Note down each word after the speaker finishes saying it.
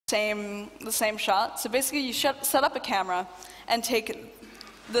the same shot. So basically, you set up a camera and take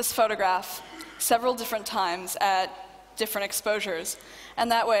this photograph several different times at different exposures,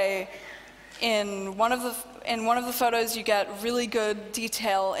 and that way, in one of the photos, you get really good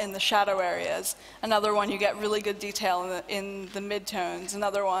detail in the shadow areas. Another one, you get really good detail in the midtones.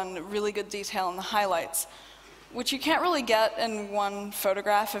 Another one, really good detail in the highlights, which you can't really get in one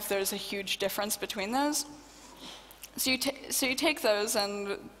photograph if there's a huge difference between those. So you take those,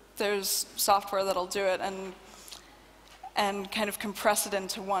 and there's software that'll do it, and kind of compress it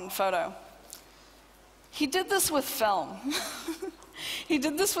into one photo. He did this with film. He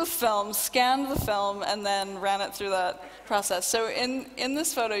did this with film, scanned the film, and then ran it through that process. So in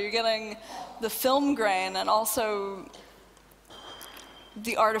this photo, you're getting the film grain and also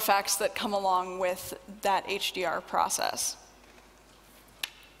the artifacts that come along with that HDR process.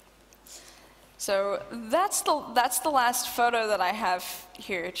 So that's the last photo that I have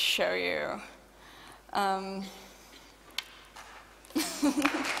here to show you.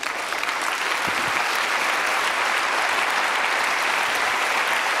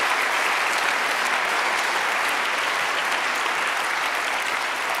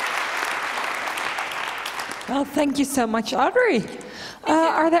 Well, thank you so much, Audrey.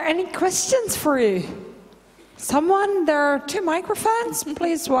 Are there any questions for you? Someone? There are 2 microphones.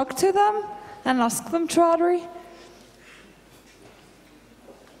 Please walk to them and ask them to Audrey.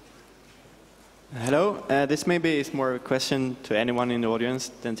 Hello. This maybe is more of a question to anyone in the audience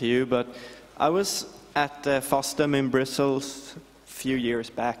than to you, but I was at FOSDEM in Brussels a few years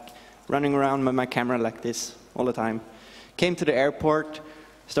back, running around with my camera like this all the time. Came to the airport,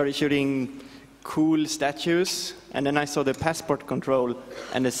 started shooting cool statues, and then I saw the passport control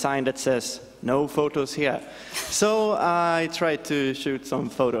and the sign that says, "No photos here." So I tried to shoot some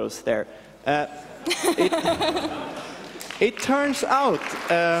photos there. It turns out,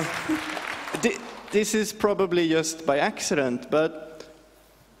 this is probably just by accident, but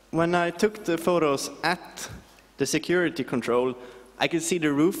when I took the photos at the security control, I could see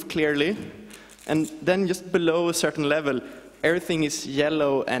the roof clearly, and then just below a certain level, everything is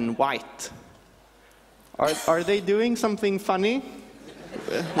yellow and white. Are they doing something funny?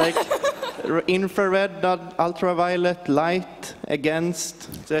 Like infrared, ultraviolet light against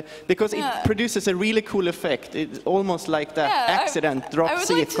because it produces a really cool effect. It's almost like that accident drop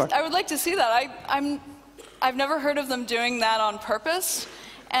safeguard. I would like to see that. I've never heard of them doing that on purpose,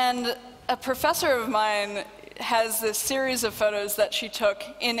 and a professor of mine has this series of photos that she took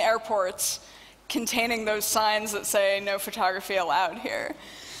in airports containing those signs that say "No photography allowed here."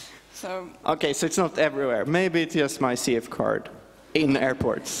 So. Okay, so it's not everywhere. Maybe it's just my CF card in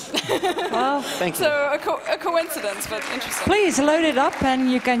airports. Well, thank you. So a coincidence, but interesting. Please load it up, and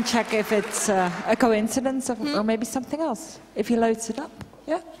you can check if it's a coincidence or maybe something else. If he loads it up,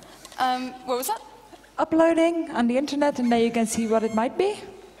 yeah. What was that? Uploading on the internet, and then you can see what it might be,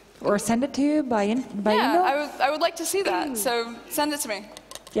 or send it to you by email. Yeah, I would like to see that. So send it to me.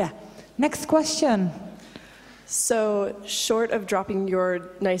 Yeah. Next question. So, short of dropping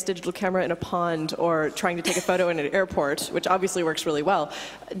your nice digital camera in a pond or trying to take a photo in an airport, which obviously works really well,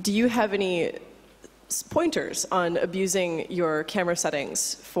 do you have any pointers on abusing your camera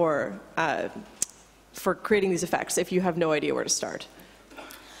settings for creating these effects if you have no idea where to start?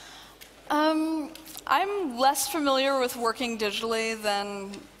 I'm less familiar with working digitally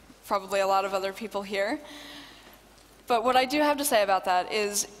than probably a lot of other people here. But what I do have to say about that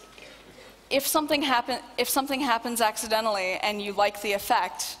is, if something happens accidentally and you like the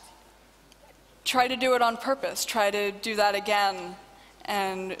effect, try to do it on purpose. Try to do that again,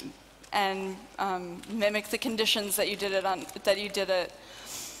 and mimic the conditions that you did it.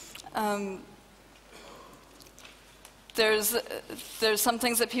 There's some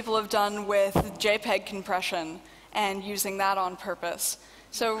things that people have done with JPEG compression and using that on purpose.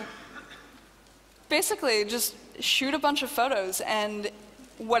 So basically, just shoot a bunch of photos, and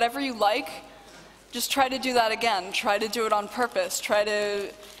whatever you like, just try to do that again. Try to do it on purpose. Try to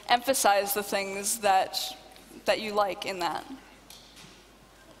emphasize the things that you like in that.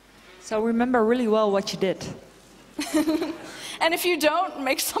 So remember really well what you did. And if you don't,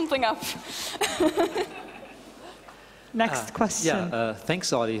 make something up. Next question. Yeah,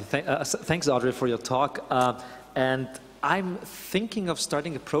 thanks, Audrey. Thanks, Audrey, for your talk. And I'm thinking of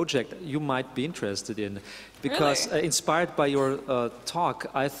starting a project you might be interested in, because Really? inspired by your talk,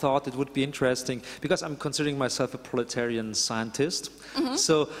 I thought it would be interesting, because I'm considering myself a proletarian scientist.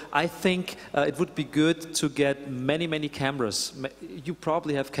 So I think it would be good to get many cameras. You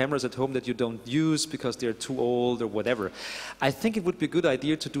probably have cameras at home that you don't use because they're too old or whatever. I think it would be a good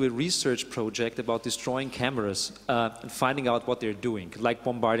idea to do a research project about destroying cameras and finding out what they're doing, like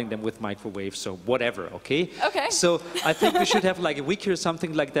bombarding them with microwaves or whatever, okay? Okay. So I think we should have like a wiki or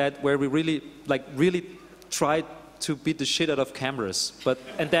something like that where we really try to beat the shit out of cameras,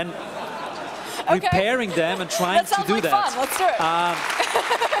 and then repairing them and trying to do that. That sounds like fun. Let's do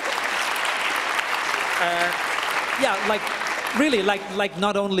it. Yeah, really,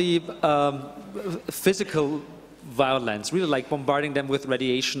 not only physical violence, really like bombarding them with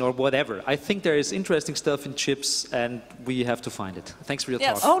radiation or whatever. I think there is interesting stuff in chips, and we have to find it. Thanks for your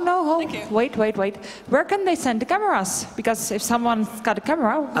talk. Oh no, Thank you. wait. Where can they send the cameras? Because if someone's got a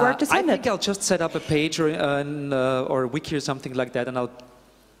camera, where to send I think it? I'll just set up a page or a wiki or something like that, and I'll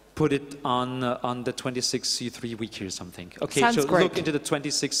put it on the 26C3 wiki or something. Okay, Sounds so great. look into the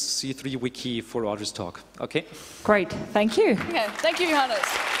 26C3 wiki for Audrey's talk. Okay. Great, thank you. Okay, thank you, Johannes.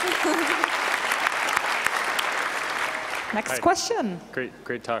 Next Hi. question.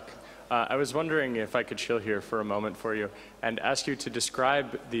 Great talk. I was wondering if I could chill here for a moment for you and ask you to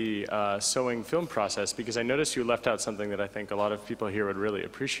describe the sewing film process, because I noticed you left out something that I think a lot of people here would really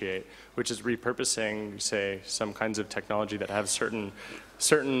appreciate, which is repurposing, say, some kinds of technology that have certain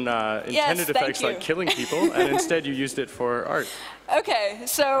intended effects like killing people, and instead you used it for art. Okay,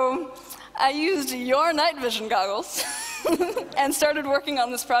 so I used your night vision goggles and started working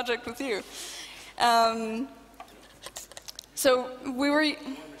on this project with you. So we were...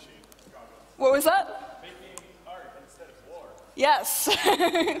 What was that? Making art instead of war. Yes.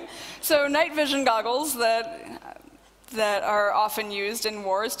 So night vision goggles that are often used in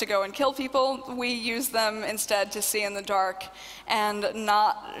wars to go and kill people, we use them instead to see in the dark and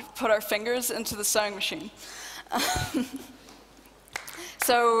not put our fingers into the sewing machine.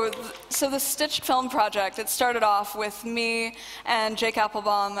 So the stitched film project, it started off with me and Jake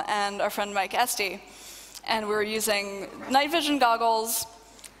Applebaum and our friend Mike Esty. And we were using night vision goggles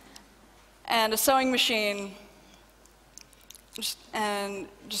and a sewing machine and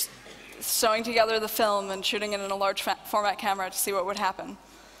just sewing together the film and shooting it in a large format camera to see what would happen.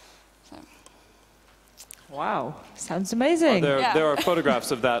 So. Wow, sounds amazing. There are photographs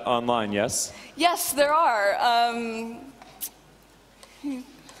of that online, yes? Yes, there are.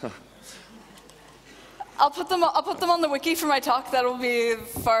 I'll put them on the wiki for my talk. That'll be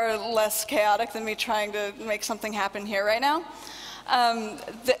far less chaotic than me trying to make something happen here right now.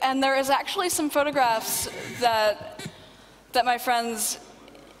 And there is actually some photographs that my friends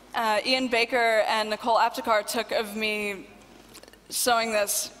Ian Baker and Nicole Aptekar took of me sewing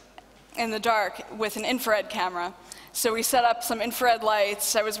this in the dark with an infrared camera. So we set up some infrared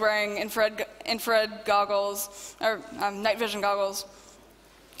lights. I was wearing infrared goggles, or night vision goggles.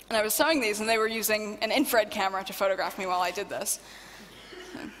 And I was sewing these, and they were using an infrared camera to photograph me while I did this.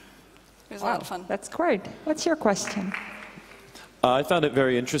 So it was a lot of fun. That's great. What's your question? I found it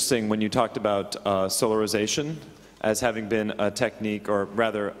very interesting when you talked about solarization as having been a technique, or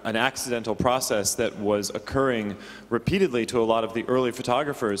rather an accidental process that was occurring repeatedly to a lot of the early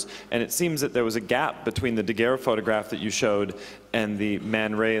photographers. And it seems that there was a gap between the Daguerre photograph that you showed and the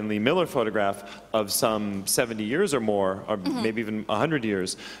Man Ray and Lee Miller photograph of some 70 years or more, or maybe even 100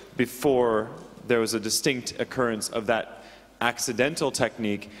 years, before there was a distinct occurrence of that accidental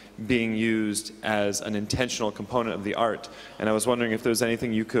technique being used as an intentional component of the art. And I was wondering if there's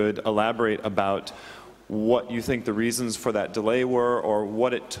anything you could elaborate about what you think the reasons for that delay were, or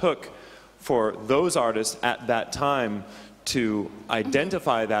what it took for those artists at that time to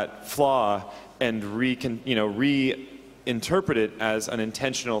identify that flaw and reinterpret it as an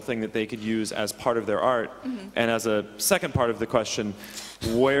intentional thing that they could use as part of their art. And as a second part of the question,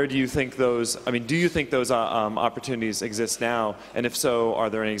 where do you think those, do you think those opportunities exist now? And if so, are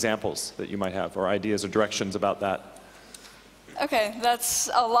there any examples that you might have, or ideas or directions about that? Okay, that's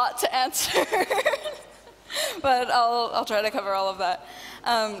a lot to answer. But I'll try to cover all of that.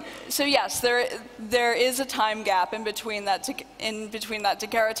 So yes, there is a time gap in between that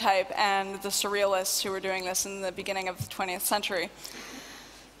daguerreotype and the surrealists who were doing this in the beginning of the 20th century.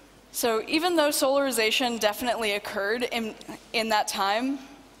 So even though solarization definitely occurred in that time,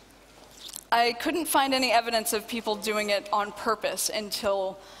 I couldn't find any evidence of people doing it on purpose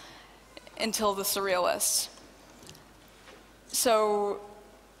until the surrealists. So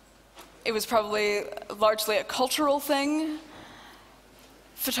it was probably largely a cultural thing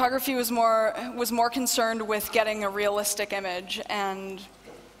photography was more concerned with getting a realistic image and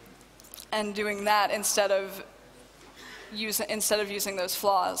doing that instead of using those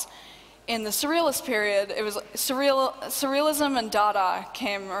flaws. In the Surrealist period, it was Surrealism and Dada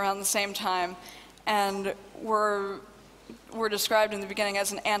came around the same time, and were described in the beginning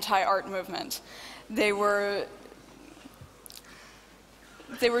as an anti-art movement. They were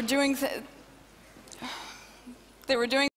doing